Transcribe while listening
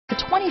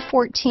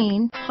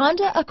2014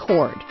 Honda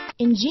Accord.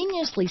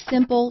 Ingeniously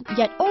simple,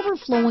 yet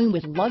overflowing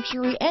with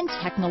luxury and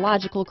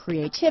technological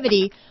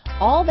creativity,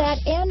 all that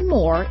and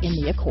more in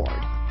the Accord.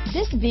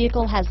 This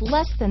vehicle has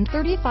less than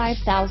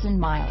 35,000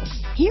 miles.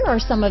 Here are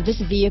some of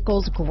this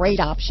vehicle's great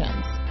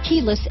options: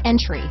 keyless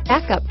entry,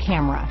 backup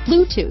camera,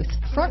 Bluetooth,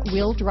 front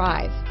wheel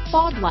drive,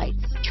 fog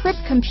lights, trip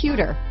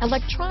computer,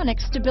 electronic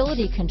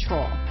stability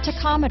control,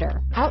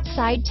 tachometer,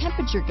 outside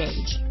temperature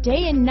gauge,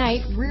 day and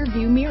night rear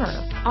view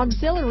mirror,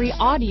 auxiliary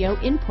audio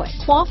input,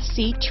 cloth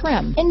seat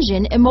trim,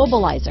 engine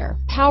immobilizer,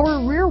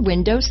 power rear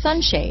window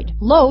sunshade,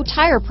 low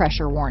tire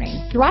pressure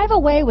warning. Drive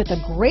away with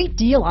a great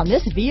deal on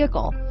this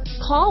vehicle.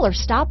 Call or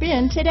stop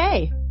in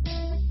today.